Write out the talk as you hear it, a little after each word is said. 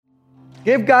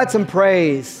Give God some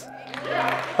praise.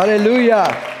 Hallelujah.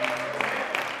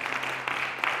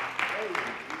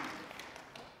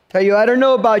 Tell you, I don't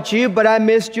know about you, but I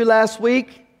missed you last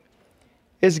week.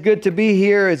 It's good to be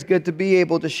here. It's good to be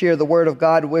able to share the Word of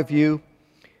God with you.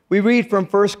 We read from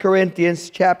 1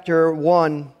 Corinthians chapter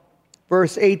 1,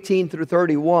 verse 18 through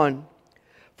 31.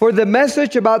 For the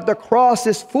message about the cross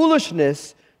is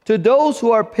foolishness to those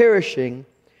who are perishing,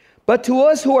 but to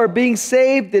us who are being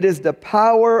saved, it is the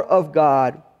power of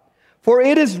God. For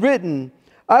it is written,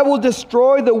 I will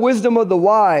destroy the wisdom of the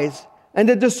wise, and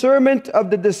the discernment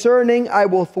of the discerning I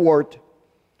will thwart.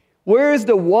 Where is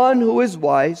the one who is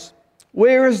wise?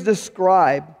 Where is the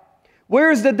scribe?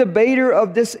 Where is the debater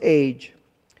of this age?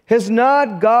 Has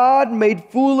not God made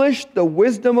foolish the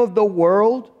wisdom of the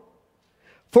world?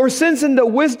 For since in the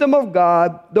wisdom of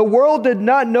God, the world did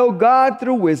not know God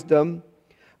through wisdom,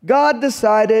 God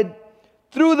decided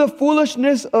through the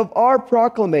foolishness of our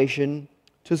proclamation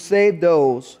to save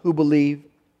those who believe.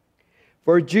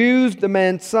 For Jews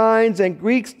demand signs and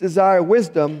Greeks desire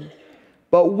wisdom,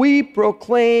 but we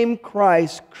proclaim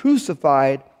Christ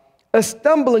crucified, a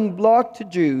stumbling block to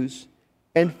Jews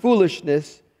and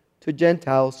foolishness to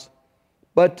Gentiles.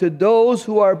 But to those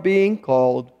who are being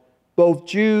called, both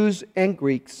Jews and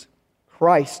Greeks,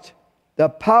 Christ, the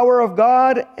power of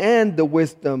God and the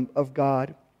wisdom of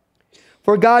God.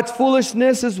 For God's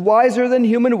foolishness is wiser than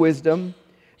human wisdom,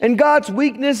 and God's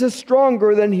weakness is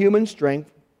stronger than human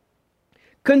strength.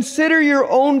 Consider your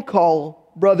own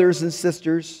call, brothers and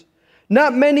sisters.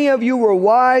 Not many of you were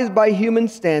wise by human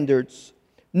standards.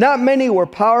 Not many were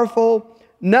powerful.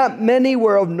 Not many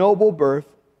were of noble birth.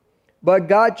 But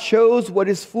God chose what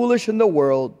is foolish in the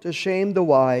world to shame the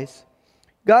wise.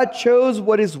 God chose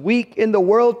what is weak in the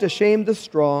world to shame the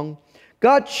strong.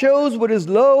 God chose what is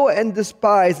low and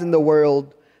despised in the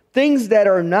world, things that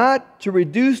are not, to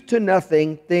reduce to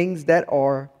nothing things that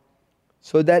are,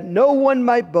 so that no one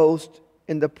might boast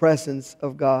in the presence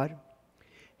of God.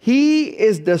 He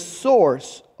is the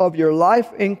source of your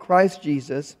life in Christ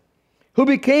Jesus, who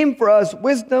became for us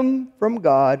wisdom from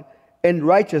God and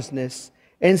righteousness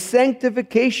and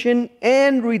sanctification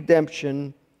and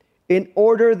redemption, in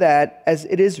order that, as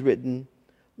it is written,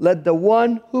 let the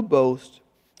one who boasts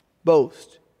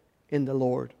boast in the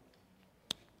Lord.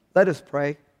 Let us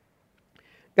pray.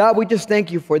 God, we just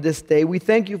thank you for this day. We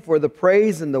thank you for the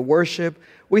praise and the worship.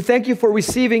 We thank you for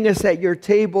receiving us at your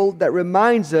table that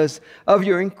reminds us of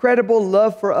your incredible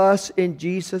love for us in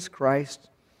Jesus Christ.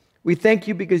 We thank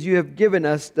you because you have given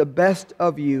us the best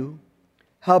of you.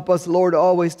 Help us, Lord,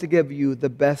 always to give you the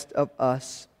best of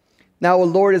us. Now,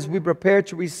 Lord, as we prepare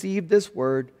to receive this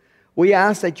word, we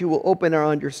ask that you will open our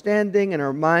understanding and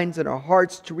our minds and our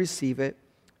hearts to receive it,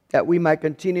 that we might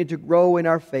continue to grow in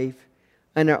our faith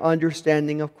and our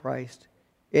understanding of Christ.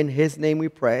 In his name we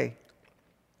pray.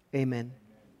 Amen.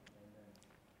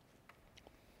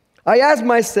 I ask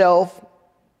myself,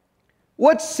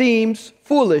 what seems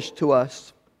foolish to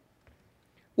us?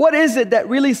 What is it that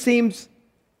really seems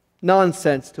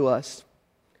nonsense to us?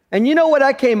 And you know what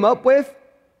I came up with?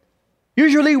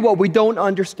 Usually what we don't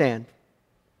understand.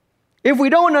 If we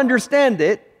don't understand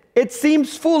it, it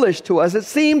seems foolish to us. It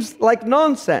seems like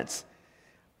nonsense.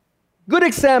 Good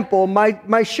example,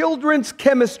 my children's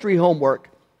chemistry homework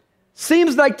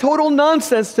seems like total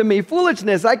nonsense to me,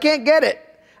 foolishness. I can't get it.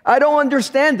 I don't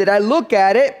understand it. I look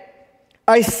at it,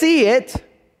 I see it,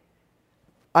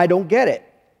 I don't get it.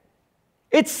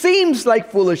 It seems like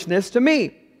foolishness to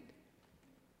me.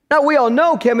 Now, we all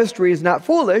know chemistry is not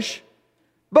foolish,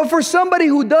 but for somebody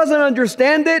who doesn't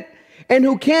understand it and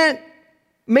who can't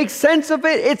make sense of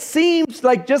it, it seems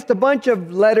like just a bunch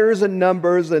of letters and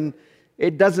numbers, and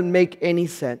it doesn't make any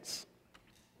sense.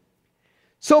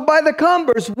 So by the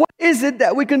converse, what is it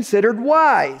that we considered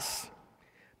wise?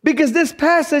 Because this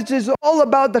passage is all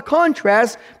about the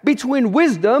contrast between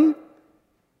wisdom,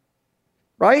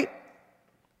 right?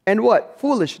 And what?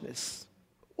 Foolishness.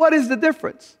 What is the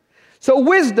difference? So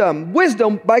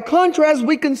wisdom, by contrast,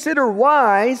 we consider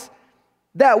wise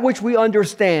that which we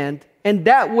understand, and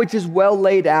that which is well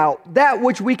laid out, that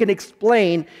which we can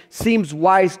explain seems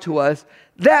wise to us,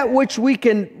 that which we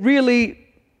can really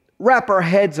wrap our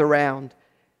heads around.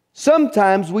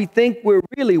 Sometimes we think we're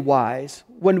really wise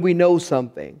when we know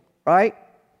something, right?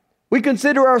 We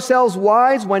consider ourselves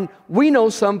wise when we know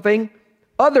something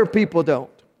other people don't.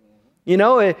 You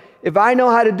know, if I know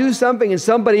how to do something and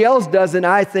somebody else doesn't,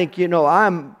 I think,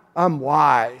 I'm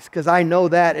wise because I know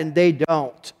that and they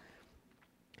don't.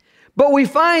 But we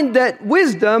find that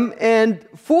wisdom and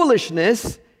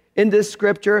foolishness in this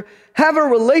scripture have a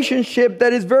relationship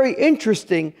that is very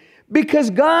interesting, because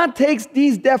God takes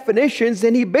these definitions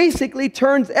and he basically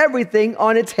turns everything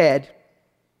on its head.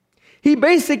 He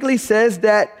basically says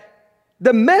that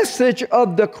the message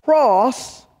of the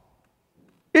cross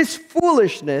is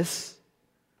foolishness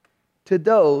to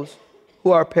those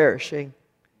who are perishing.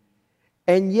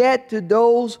 And yet to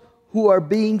those who are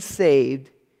being saved,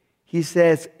 he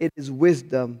says it is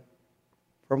wisdom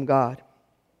from God.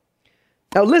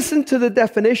 Now listen to the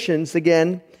definitions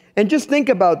again and just think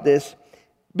about this.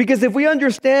 Because if we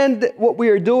understand what we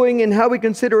are doing and how we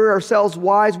consider ourselves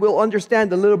wise, we'll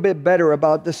understand a little bit better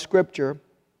about the scripture.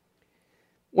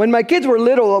 When my kids were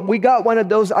little, we got one of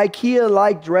those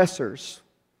IKEA-like dressers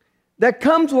that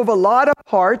comes with a lot of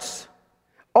parts,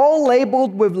 all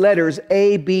labeled with letters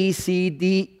A, B, C,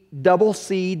 D, double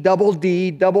C, double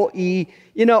D, double E,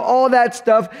 all that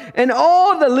stuff, and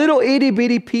all the little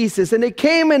itty-bitty pieces. And it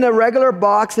came in a regular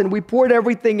box, and we poured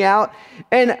everything out.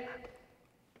 And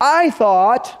I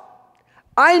thought,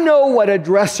 I know what a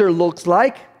dresser looks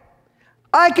like.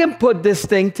 I can put this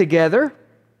thing together.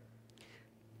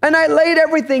 And I laid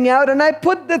everything out, and I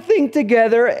put the thing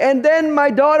together, and then my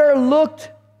daughter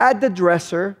looked at the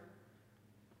dresser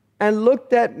and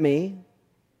looked at me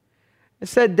and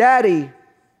said, "Daddy,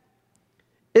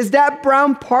 is that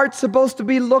brown part supposed to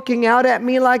be looking out at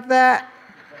me like that?"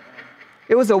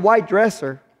 It was a white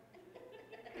dresser.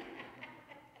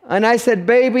 And I said,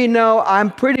 "Baby, no, I'm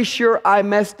pretty sure I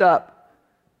messed up."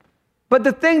 But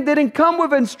the thing didn't come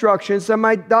with instructions, and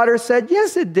my daughter said,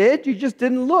 "Yes, it did. You just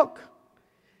didn't look."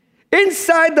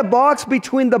 Inside the box,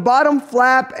 between the bottom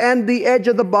flap and the edge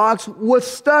of the box, was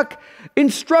stuck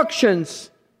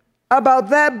instructions about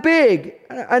that big.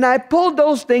 And I pulled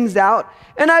those things out,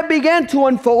 and I began to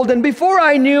unfold, and before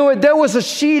I knew it, there was a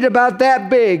sheet about that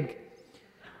big,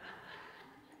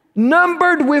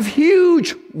 numbered with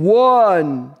huge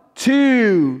 1,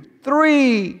 2,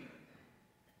 3,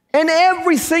 and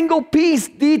every single piece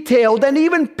detailed, and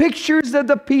even pictures of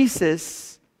the pieces.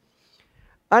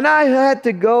 And I had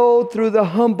to go through the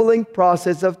humbling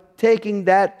process of taking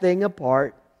that thing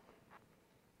apart,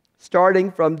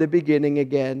 starting from the beginning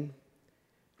again,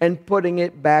 and putting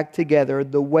it back together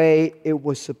the way it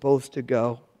was supposed to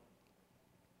go.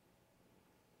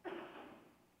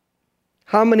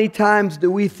 How many times do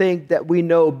we think that we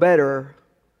know better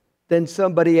than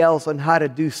somebody else on how to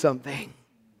do something,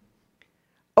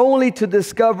 only to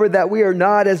discover that we are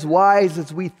not as wise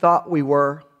as we thought we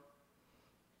were?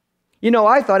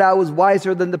 I thought I was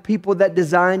wiser than the people that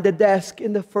designed the desk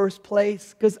in the first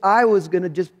place, because I was going to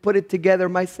just put it together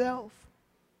myself.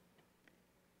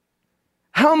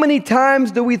 How many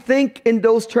times do we think in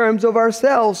those terms of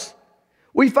ourselves?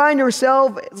 We find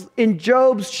ourselves in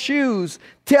Job's shoes,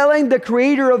 telling the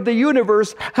creator of the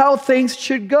universe how things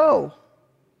should go,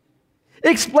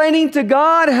 explaining to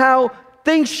God how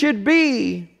things should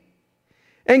be.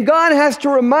 And God has to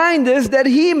remind us that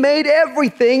He made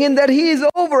everything, and that He is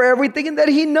over everything, and that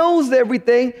He knows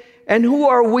everything. And who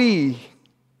are we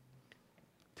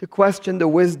to question the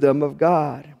wisdom of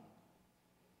God?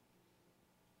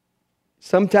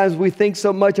 Sometimes we think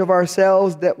so much of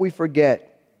ourselves that we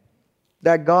forget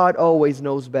that God always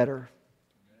knows better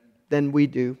than we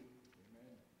do.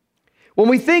 When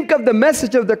we think of the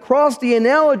message of the cross, the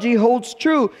analogy holds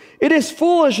true. It is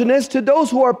foolishness to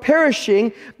those who are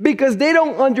perishing, because they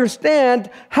don't understand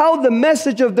how the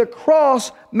message of the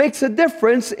cross makes a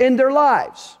difference in their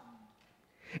lives.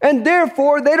 And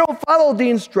therefore, they don't follow the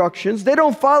instructions, they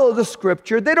don't follow the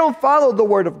scripture, they don't follow the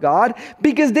word of God,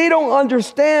 because they don't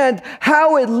understand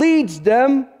how it leads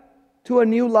them to a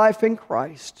new life in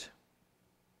Christ.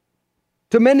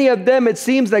 To many of them, it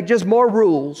seems like just more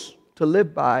rules to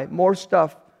live by, more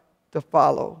stuff to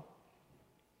follow.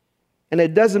 And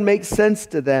it doesn't make sense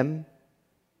to them.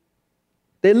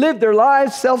 They live their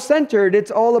lives self-centered. It's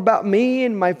all about me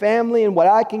and my family and what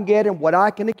I can get and what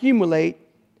I can accumulate,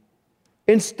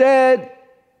 instead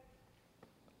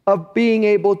of being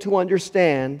able to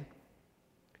understand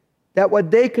that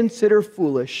what they consider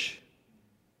foolish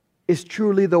is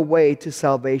truly the way to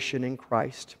salvation in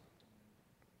Christ.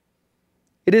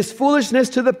 It is foolishness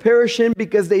to the perishing,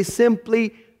 because they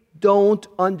simply don't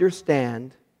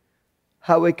understand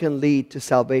how it can lead to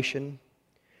salvation.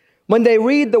 When they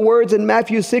read the words in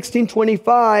Matthew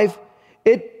 16:25,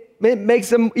 it makes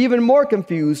them even more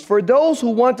confused. For those who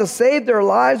want to save their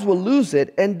lives will lose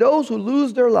it, and those who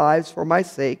lose their lives for my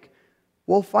sake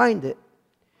will find it.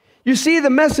 You see,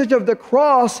 the message of the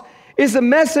cross is a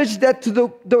message that to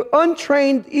the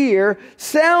untrained ear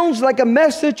sounds like a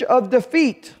message of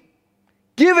defeat.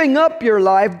 Giving up your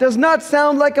life does not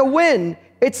sound like a win.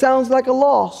 It sounds like a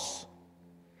loss.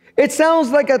 It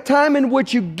sounds like a time in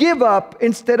which you give up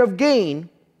instead of gain.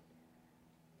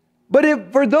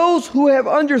 But for those who have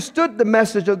understood the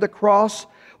message of the cross,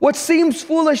 What seems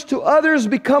foolish to others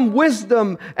become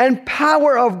wisdom and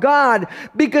power of God,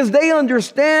 because they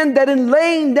understand that in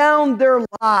laying down their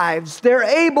lives, they're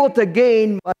able to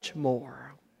gain much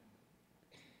more.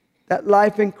 That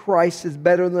life in Christ is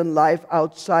better than life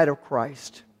outside of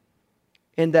Christ,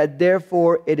 and that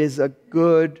therefore it is a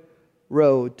good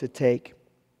road to take.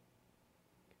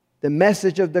 The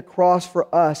message of the cross for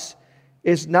us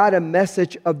is not a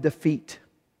message of defeat.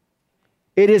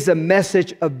 It is a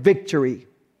message of victory.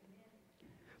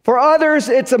 For others,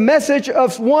 it's a message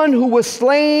of one who was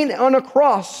slain on a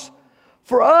cross.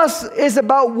 For us, it's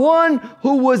about one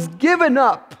who was given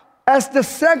up as the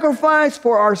sacrifice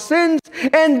for our sins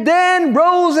and then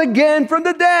rose again from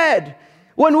the dead.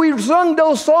 When we sung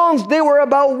those songs, they were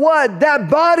about what? That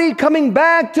body coming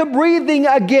back to breathing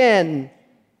again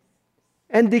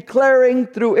and declaring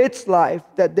through its life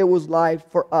that there was life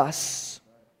for us.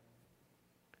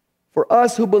 For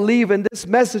us who believe in this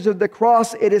message of the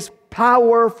cross, it is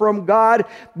power from God,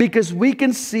 because we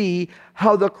can see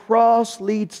how the cross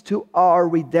leads to our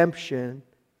redemption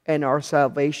and our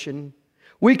salvation.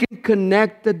 We can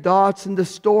connect the dots in the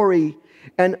story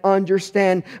and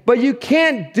understand. But you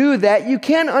can't do that. You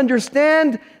can't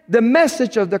understand the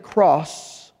message of the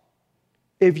cross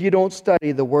if you don't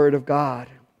study the Word of God.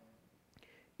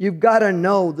 You've got to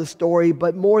know the story,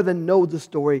 but more than know the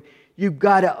story, you've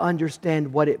got to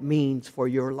understand what it means for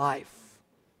your life.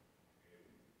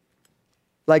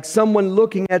 Like someone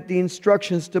looking at the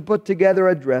instructions to put together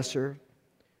a dresser,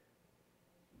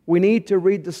 we need to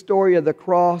read the story of the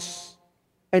cross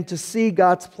and to see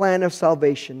God's plan of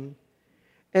salvation.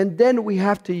 And then we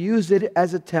have to use it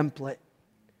as a template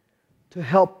to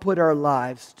help put our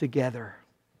lives together.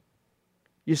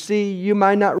 You see, you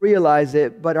might not realize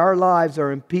it, but our lives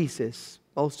are in pieces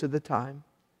most of the time.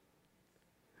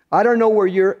 I don't know where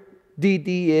your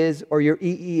DD is or your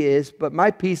EE is, but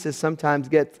my pieces sometimes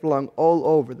get flung all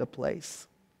over the place.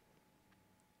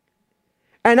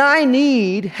 And I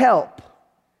need help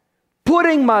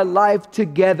putting my life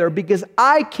together, because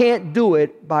I can't do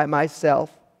it by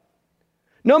myself.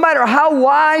 No matter how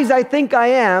wise I think I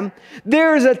am,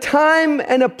 there is a time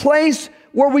and a place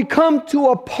where we come to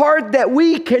a part that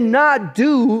we cannot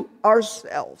do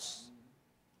ourselves.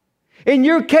 In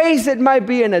your case, it might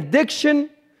be an addiction.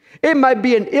 It might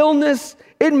be an illness.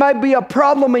 It might be a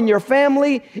problem in your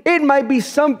family. It might be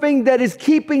something that is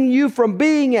keeping you from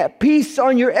being at peace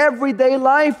on your everyday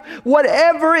life.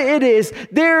 Whatever it is,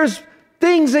 there's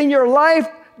things in your life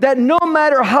that no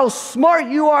matter how smart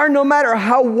you are, no matter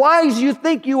how wise you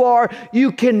think you are,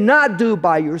 you cannot do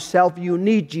by yourself. You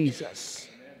need Jesus.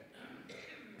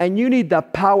 And you need the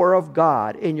power of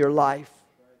God in your life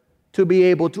to be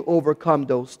able to overcome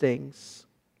those things.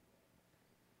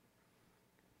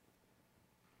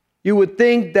 You would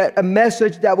think that a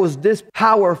message that was this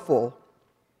powerful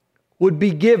would be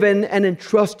given and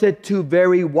entrusted to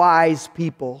very wise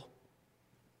people.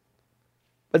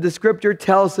 But the scripture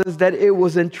tells us that it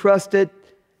was entrusted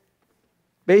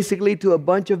basically to a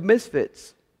bunch of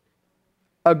misfits.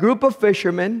 A group of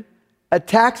fishermen, a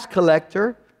tax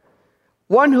collector,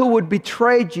 one who would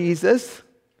betray Jesus,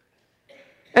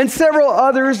 and several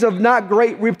others of not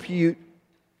great repute.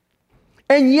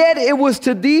 And yet it was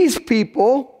to these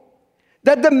people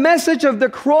that the message of the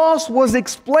cross was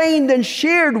explained and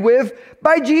shared with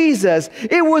by Jesus.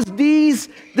 It was these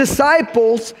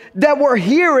disciples that were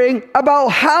hearing about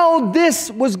how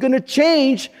this was going to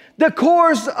change the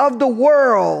course of the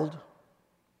world.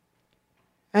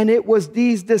 And it was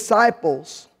these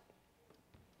disciples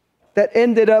that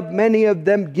ended up, many of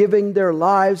them, giving their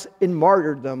lives in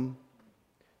martyrdom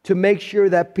to make sure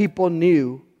that people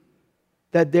knew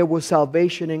that there was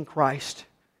salvation in Christ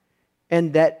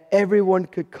and that everyone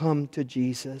could come to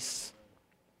Jesus.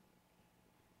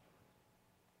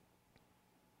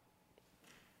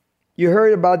 You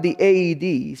heard about the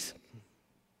AEDs,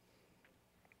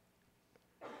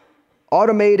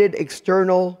 automated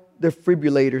external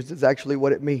defibrillators is actually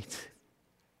what it means.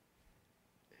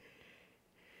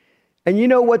 And you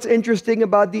know what's interesting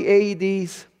about the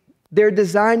AEDs? They're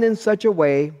designed in such a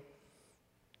way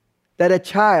that a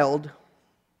child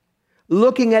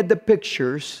looking at the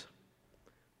pictures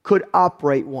could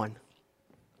operate one.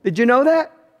 Did you know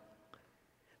that?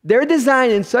 They're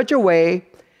designed in such a way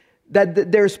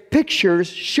that there's pictures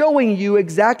showing you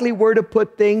exactly where to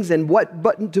put things and what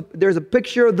button to, there's a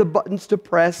picture of the buttons to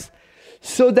press,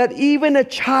 so that even a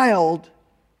child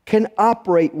can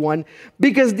operate one.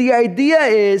 Because the idea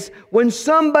is, when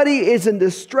somebody is in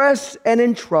distress and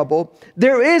in trouble,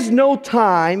 there is no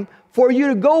time for you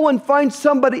to go and find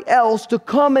somebody else to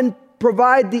come and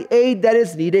provide the aid that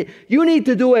is needed. You need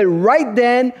to do it right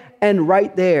then and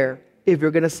right there if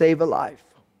you're going to save a life.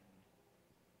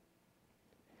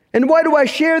 And why do I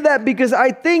share that? Because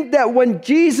I think that when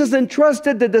Jesus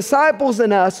entrusted the disciples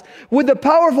and us with the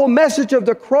powerful message of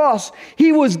the cross,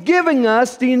 He was giving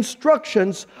us the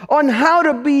instructions on how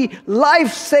to be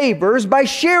lifesavers by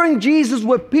sharing Jesus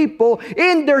with people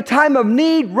in their time of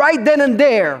need right then and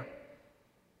there.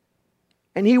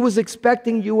 And He was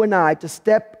expecting you and I to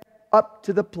step up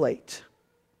to the plate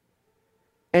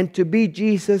and to be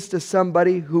Jesus to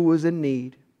somebody who was in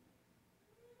need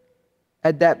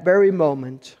at that very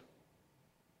moment.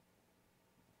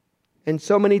 And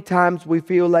so many times we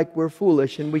feel like we're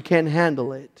foolish and we can't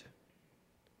handle it.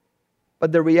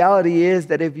 But the reality is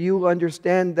that if you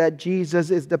understand that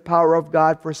Jesus is the power of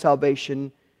God for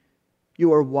salvation,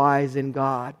 you are wise in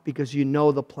God because you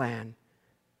know the plan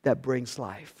that brings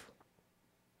life.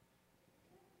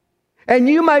 And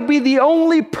you might be the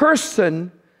only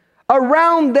person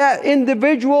around that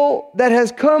individual that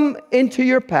has come into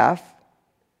your path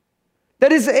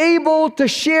that is able to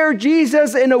share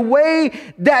Jesus in a way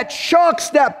that shocks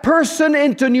that person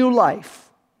into new life.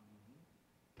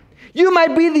 You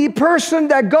might be the person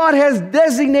that God has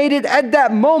designated at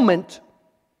that moment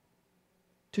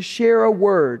to share a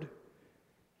word,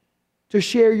 to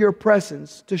share your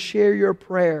presence, to share your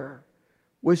prayer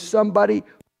with somebody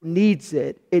who needs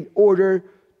it in order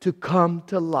to come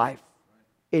to life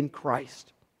in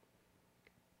Christ.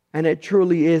 And it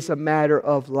truly is a matter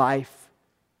of life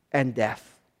and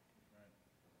death.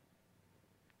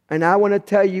 And I want to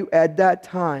tell you, at that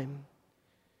time,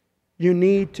 you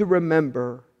need to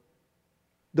remember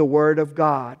the Word of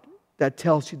God that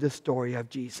tells you the story of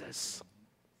Jesus.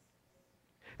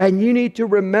 And you need to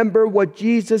remember what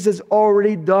Jesus has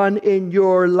already done in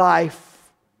your life.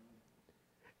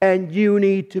 And you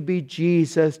need to be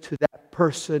Jesus to that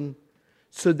person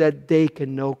so that they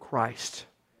can know Christ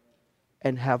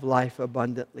and have life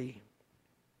abundantly.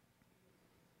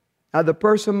 Now, the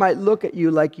person might look at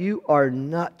you like you are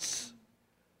nuts.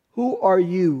 Who are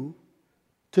you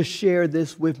to share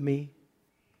this with me?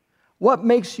 What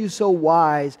makes you so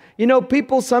wise? You know,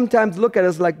 people sometimes look at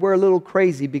us like we're a little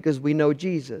crazy because we know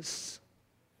Jesus.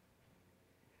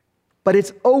 But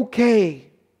it's okay.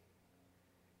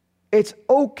 It's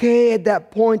okay at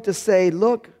that point to say,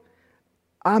 look,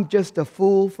 I'm just a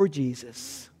fool for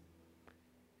Jesus.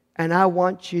 And I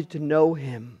want you to know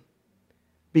Him,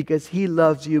 because He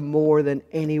loves you more than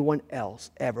anyone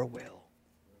else ever will.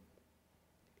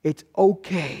 It's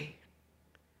okay.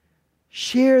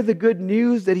 Share the good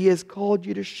news that He has called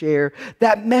you to share.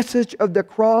 That message of the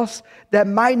cross that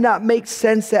might not make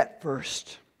sense at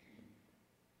first.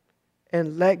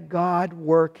 And let God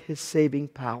work His saving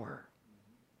power.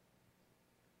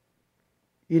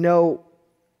 You know,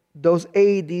 those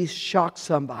AEDs shock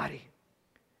somebody.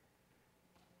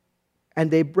 And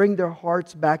they bring their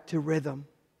hearts back to rhythm.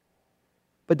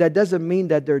 But that doesn't mean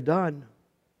that they're done.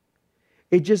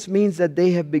 It just means that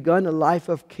they have begun a life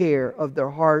of care of their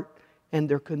heart and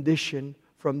their condition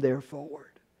from there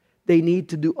forward. They need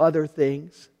to do other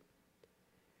things.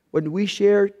 When we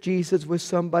share Jesus with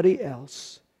somebody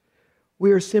else,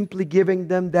 we are simply giving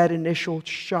them that initial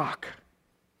shock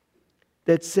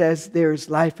that says there's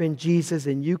life in Jesus,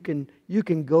 and you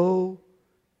can go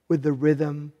with the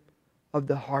rhythm of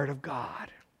the heart of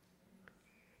God.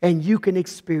 And you can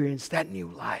experience that new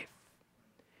life.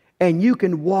 And you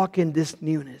can walk in this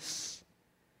newness.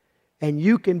 And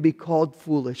you can be called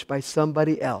foolish by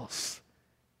somebody else,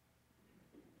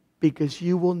 because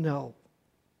you will know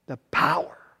the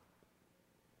power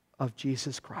of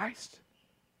Jesus Christ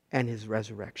and His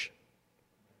resurrection.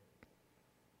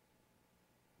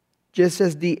 Just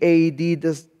as the AED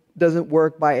doesn't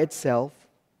work by itself,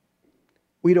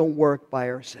 we don't work by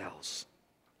ourselves.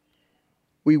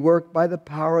 We work by the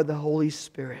power of the Holy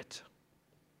Spirit,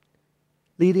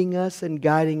 leading us and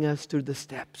guiding us through the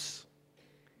steps.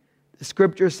 The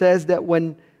Scripture says that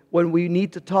when we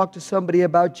need to talk to somebody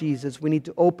about Jesus, we need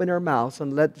to open our mouths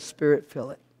and let the Spirit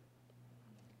fill it.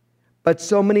 But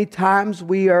so many times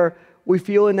we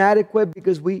feel inadequate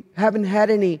because we haven't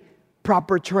had any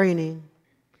proper training.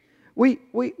 We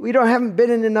haven't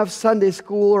been in enough Sunday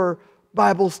school or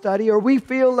Bible study, or we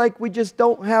feel like we just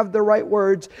don't have the right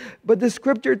words. But the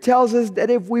Scripture tells us that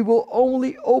if we will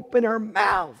only open our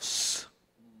mouths,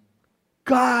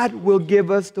 God will give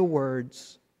us the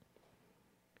words.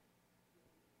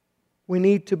 We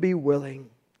need to be willing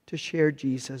to share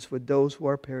Jesus with those who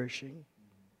are perishing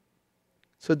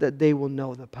so that they will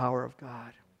know the power of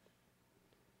God.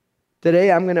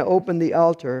 Today I'm going to open the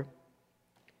altar.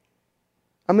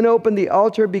 I'm going to open the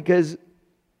altar because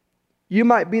you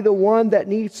might be the one that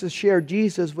needs to share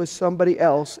Jesus with somebody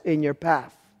else in your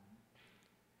path.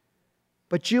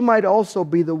 But you might also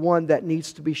be the one that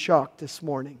needs to be shocked this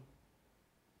morning.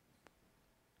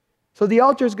 So the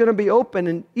altar is going to be open,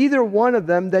 and either one of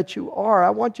them that you are, I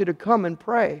want you to come and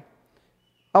pray.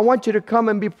 I want you to come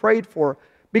and be prayed for,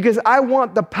 because I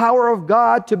want the power of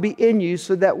God to be in you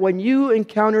so that when you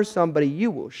encounter somebody,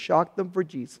 you will shock them for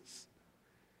Jesus.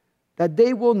 That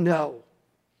they will know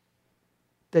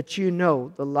that you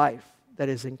know the life that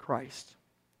is in Christ.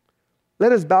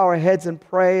 Let us bow our heads and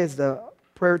pray as the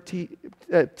prayer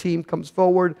team comes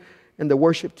forward and the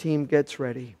worship team gets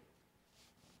ready.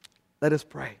 Let us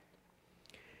pray.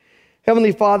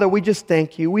 Heavenly Father, we just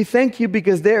thank you. We thank you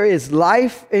because there is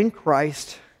life in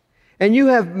Christ. And you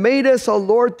have made us, O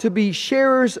Lord, to be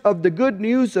sharers of the good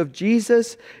news of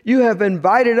Jesus. You have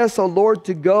invited us, O Lord,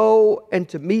 to go and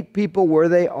to meet people where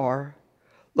they are.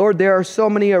 Lord, there are so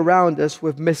many around us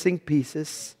with missing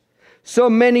pieces. So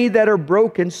many that are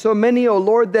broken. So many, O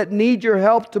Lord, that need your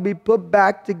help to be put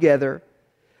back together.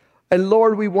 And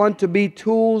Lord, we want to be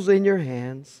tools in your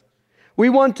hands. We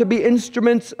want to be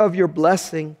instruments of your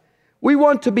blessing. We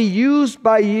want to be used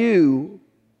by you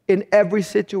in every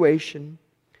situation.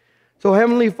 So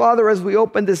Heavenly Father, as we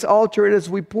open this altar and as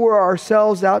we pour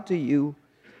ourselves out to you,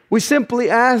 we simply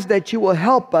ask that you will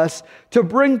help us to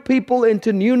bring people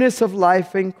into newness of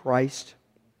life in Christ.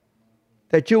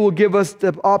 That you will give us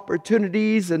the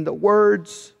opportunities and the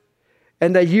words,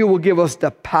 and that you will give us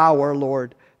the power,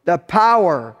 Lord, the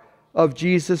power of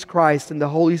Jesus Christ and the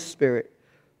Holy Spirit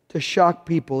to shock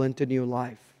people into new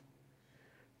life.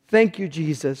 Thank you,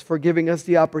 Jesus, for giving us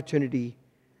the opportunity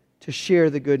to share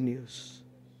the good news.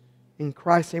 In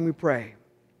Christ's name we pray.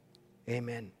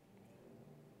 Amen.